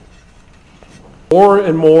More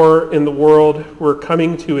and more in the world, we're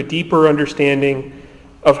coming to a deeper understanding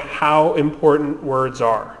of how important words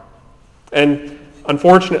are. And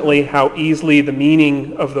unfortunately, how easily the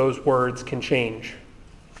meaning of those words can change.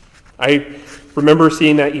 I remember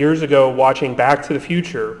seeing that years ago watching Back to the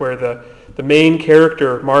Future, where the main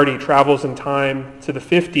character, Marty, travels in time to the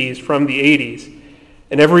 50s from the 80s.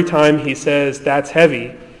 And every time he says, "That's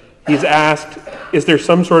heavy," he's asked, "Is there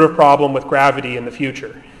some sort of problem with gravity in the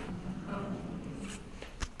future?"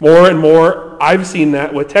 More and more, I've seen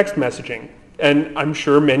that with text messaging, and I'm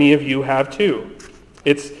sure many of you have too.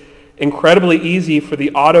 It's incredibly easy for the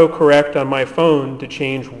autocorrect on my phone to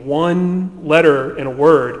change one letter in a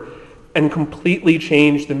word and completely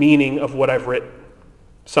change the meaning of what I've written,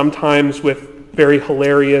 sometimes with very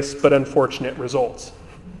hilarious but unfortunate results.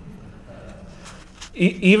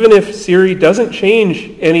 Even if Siri doesn't change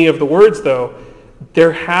any of the words, though,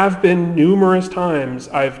 there have been numerous times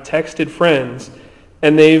I've texted friends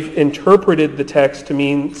and they've interpreted the text to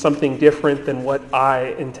mean something different than what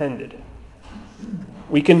I intended.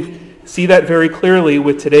 We can see that very clearly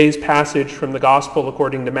with today's passage from the Gospel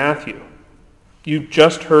according to Matthew. You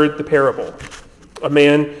just heard the parable. A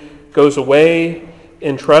man goes away,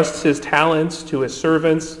 entrusts his talents to his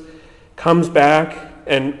servants, comes back,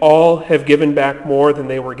 and all have given back more than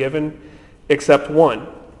they were given, except one,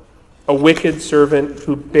 a wicked servant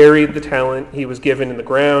who buried the talent he was given in the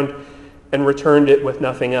ground and returned it with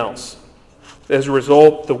nothing else. As a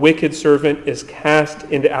result, the wicked servant is cast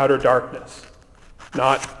into outer darkness.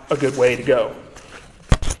 Not a good way to go.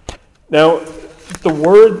 Now, the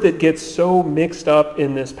word that gets so mixed up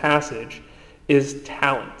in this passage is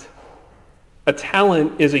talent. A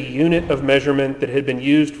talent is a unit of measurement that had been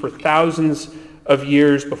used for thousands of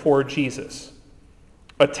years before Jesus.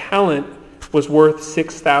 A talent was worth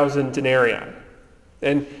 6,000 denarii,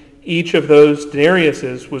 and each of those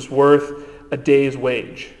denariuses was worth a day's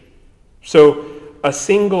wage. So a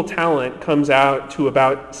single talent comes out to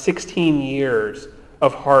about 16 years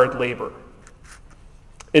of hard labor.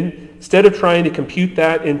 Instead of trying to compute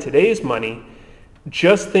that in today's money,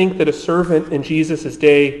 just think that a servant in Jesus'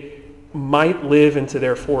 day might live into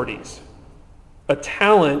their 40s. A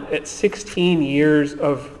talent at 16 years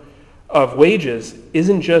of wages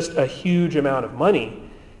isn't just a huge amount of money,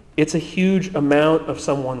 it's a huge amount of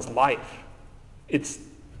someone's life. It's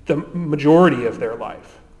the majority of their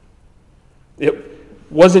life. It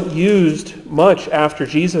wasn't used much after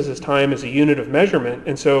Jesus' time as a unit of measurement,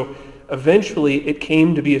 and so eventually it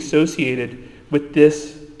came to be associated with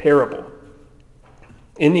this parable.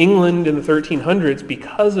 In England in the 1300s,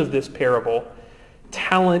 because of this parable,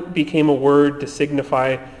 talent became a word to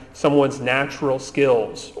signify someone's natural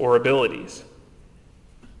skills or abilities.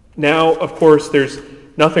 Now, of course, there's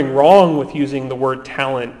nothing wrong with using the word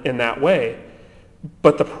talent in that way,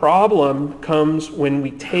 but the problem comes when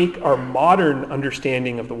we take our modern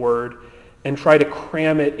understanding of the word and try to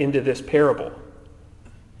cram it into this parable.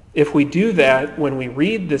 If we do that when we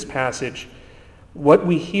read this passage, what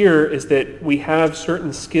we hear is that we have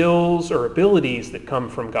certain skills or abilities that come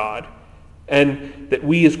from God, and that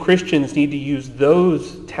we as Christians need to use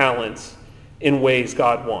those talents in ways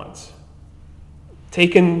God wants.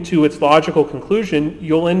 Taken to its logical conclusion,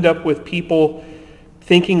 you'll end up with people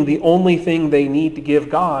thinking the only thing they need to give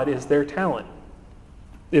God is their talent.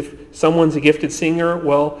 If someone's a gifted singer,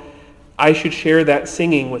 well, I should share that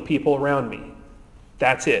singing with people around me.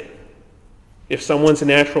 That's it. If someone's a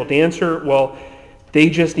natural dancer, well, they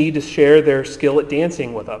just need to share their skill at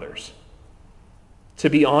dancing with others. To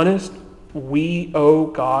be honest, we owe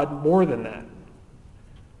God more than that.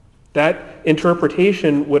 That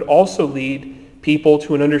interpretation would also lead people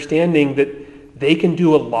to an understanding that they can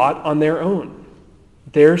do a lot on their own.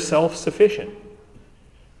 They're self-sufficient.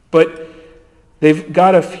 But they've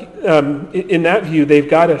got in that view, they've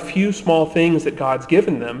got a few small things that God's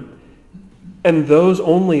given them, and those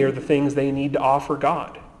only are the things they need to offer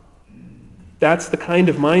God. That's the kind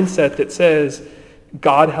of mindset that says,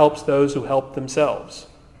 God helps those who help themselves,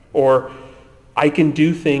 or I can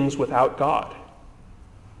do things without God.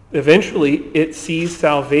 Eventually, it sees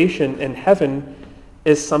salvation and heaven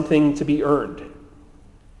as something to be earned.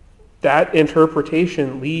 That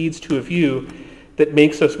interpretation leads to a view that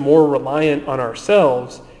makes us more reliant on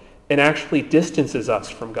ourselves and actually distances us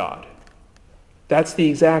from God. That's the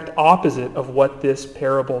exact opposite of what this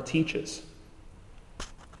parable teaches.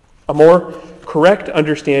 A more correct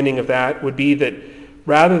understanding of that would be that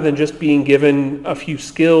rather than just being given a few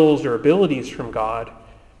skills or abilities from God,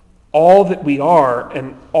 all that we are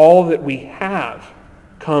and all that we have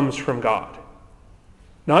comes from God.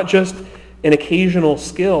 Not just an occasional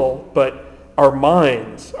skill, but our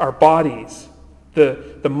minds, our bodies,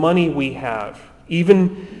 the money we have,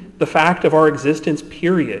 Even the fact of our existence,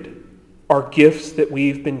 period, are gifts that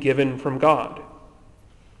we've been given from God.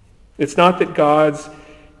 It's not that God's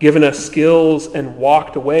given us skills and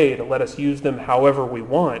walked away to let us use them however we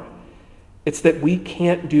want. It's that we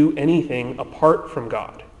can't do anything apart from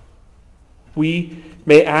God. We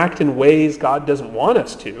may act in ways God doesn't want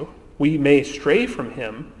us to. We may stray from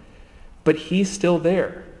him, but he's still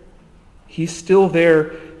there. He's still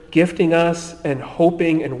there gifting us and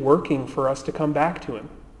hoping and working for us to come back to him.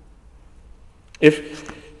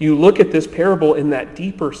 If you look at this parable in that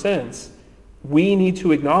deeper sense, we need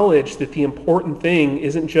to acknowledge that the important thing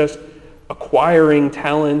isn't just acquiring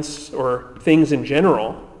talents or things in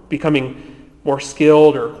general, becoming more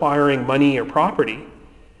skilled or acquiring money or property.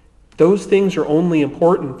 Those things are only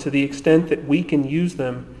important to the extent that we can use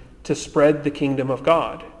them to spread the kingdom of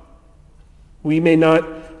God. We may not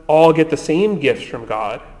all get the same gifts from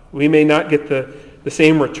God. We may not get the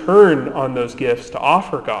same return on those gifts to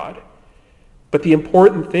offer God. But the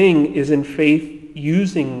important thing is in faith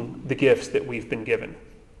using the gifts that we've been given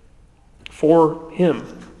for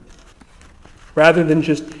him, rather than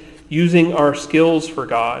just using our skills for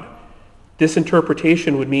God. This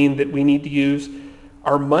interpretation would mean that we need to use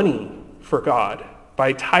our money for God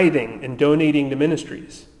by tithing and donating to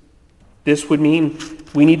ministries. This would mean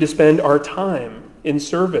we need to spend our time in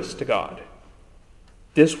service to God.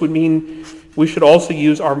 This would mean we should also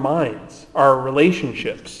use our minds, our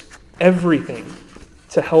relationships, everything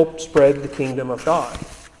to help spread the kingdom of God.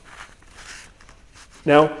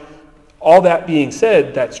 Now, all that being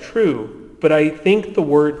said, that's true, but I think the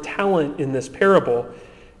word talent in this parable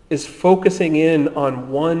is focusing in on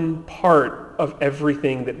one part of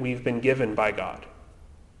everything that we've been given by God.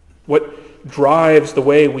 What drives the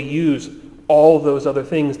way we use all those other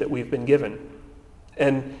things that we've been given.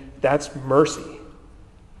 And that's mercy.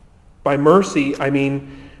 By mercy, I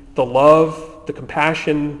mean the love, the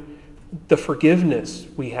compassion, the forgiveness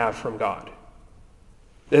we have from God.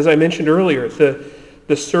 As I mentioned earlier,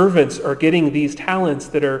 the servants are getting these talents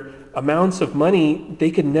that are amounts of money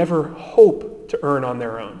they could never hope to earn on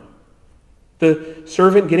their own. The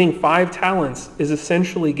servant getting 5 talents is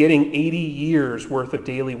essentially getting 80 years worth of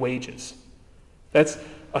daily wages. That's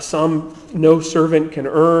a sum no servant can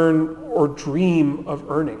earn or dream of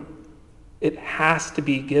earning. It has to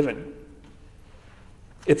be given.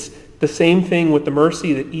 It's the same thing with the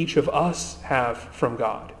mercy that each of us have from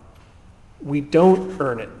God. We don't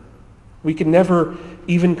earn it. We can never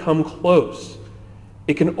even come close.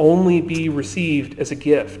 It can only be received as a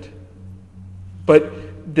gift. But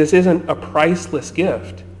this isn't a priceless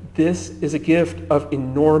gift. This is a gift of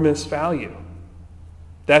enormous value.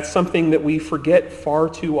 That's something that we forget far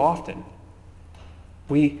too often.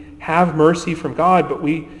 We have mercy from God, but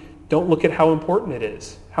we don't look at how important it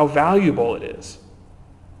is, how valuable it is.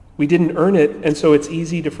 We didn't earn it, and so it's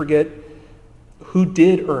easy to forget who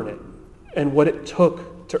did earn it and what it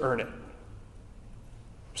took to earn it.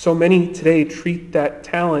 So many today treat that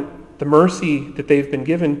talent, the mercy that they've been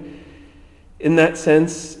given, in that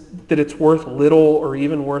sense that it's worth little or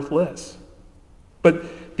even worth less.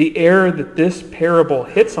 But the error that this parable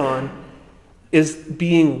hits on is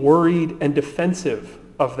being worried and defensive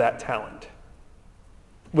of that talent.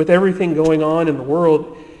 With everything going on in the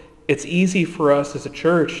world, it's easy for us as a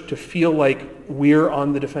church to feel like we're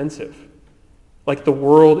on the defensive, like the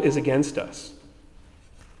world is against us.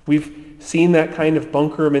 We've seen that kind of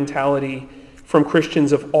bunker mentality from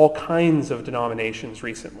Christians of all kinds of denominations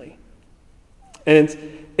recently. And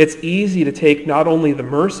it's easy to take not only the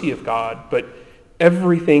mercy of God, but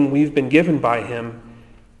everything we've been given by him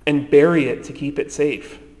and bury it to keep it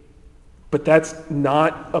safe. But that's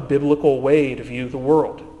not a biblical way to view the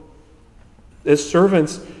world. As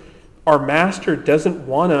servants, our master doesn't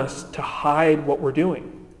want us to hide what we're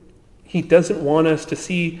doing. He doesn't want us to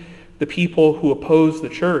see the people who oppose the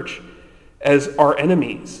church as our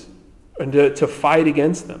enemies and to fight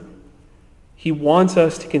against them. He wants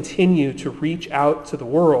us to continue to reach out to the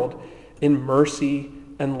world in mercy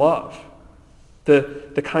and love.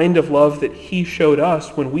 The kind of love that he showed us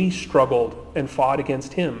when we struggled and fought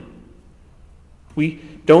against him. We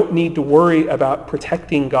don't need to worry about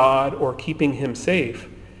protecting God or keeping him safe.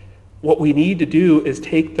 What we need to do is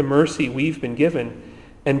take the mercy we've been given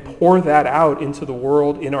and pour that out into the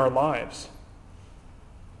world in our lives.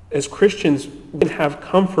 As Christians, we can have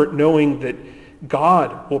comfort knowing that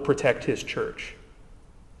God will protect his church,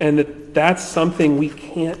 and that's something we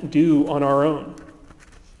can't do on our own.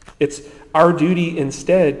 It's our duty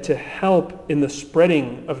instead to help in the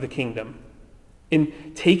spreading of the kingdom, in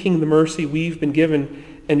taking the mercy we've been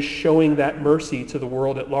given and showing that mercy to the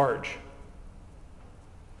world at large.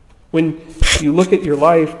 When you look at your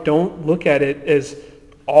life, don't look at it as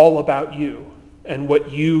all about you and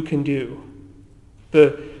what you can do.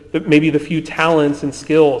 Maybe the few talents and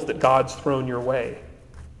skills that God's thrown your way.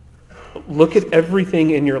 Look at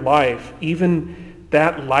everything in your life, even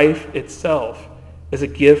that life itself, as a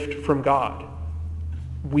gift from God.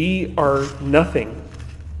 We are nothing,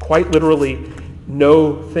 quite literally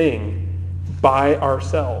no thing, by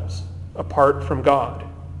ourselves, apart from God.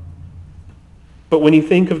 But when you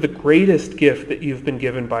think of the greatest gift that you've been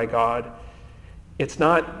given by God, it's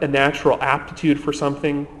not a natural aptitude for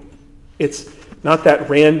something. It's not that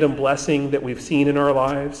random blessing that we've seen in our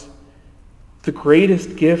lives. The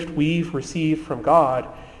greatest gift we've received from God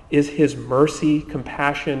is his mercy,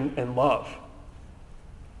 compassion, and love.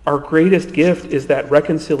 Our greatest gift is that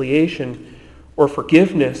reconciliation or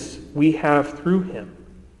forgiveness we have through him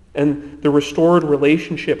and the restored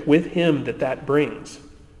relationship with him that brings.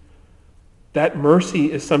 That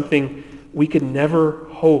mercy is something we could never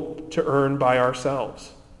hope to earn by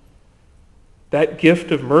ourselves. That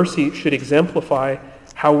gift of mercy should exemplify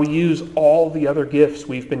how we use all the other gifts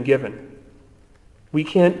we've been given. We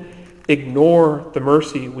can't ignore the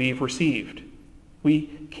mercy we've received. We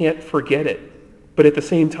can't forget it. But at the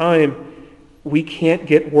same time, we can't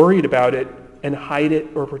get worried about it and hide it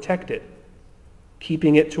or protect it,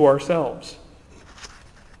 keeping it to ourselves.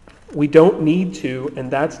 We don't need to, and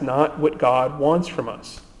that's not what God wants from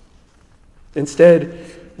us. Instead,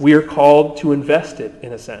 we are called to invest it,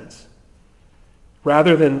 in a sense.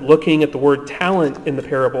 Rather than looking at the word talent in the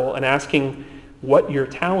parable and asking what your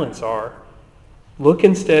talents are, look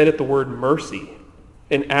instead at the word mercy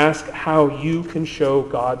and ask how you can show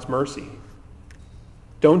God's mercy.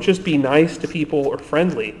 Don't just be nice to people or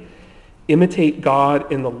friendly. Imitate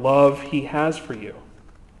God in the love he has for you.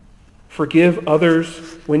 Forgive others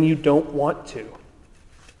when you don't want to.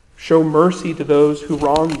 Show mercy to those who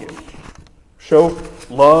wrong you. Show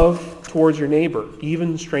love towards your neighbor,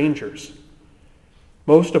 even strangers.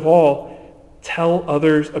 Most of all, tell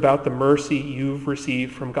others about the mercy you've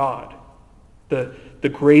received from God, the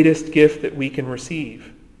greatest gift that we can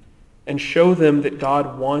receive, and show them that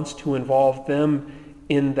God wants to involve them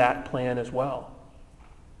in that plan as well,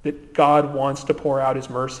 that God wants to pour out his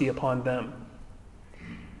mercy upon them.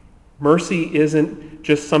 Mercy isn't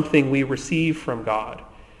just something we receive from God.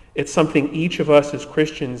 It's something each of us as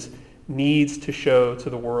Christians needs to show to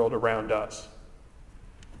the world around us.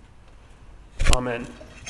 Amen.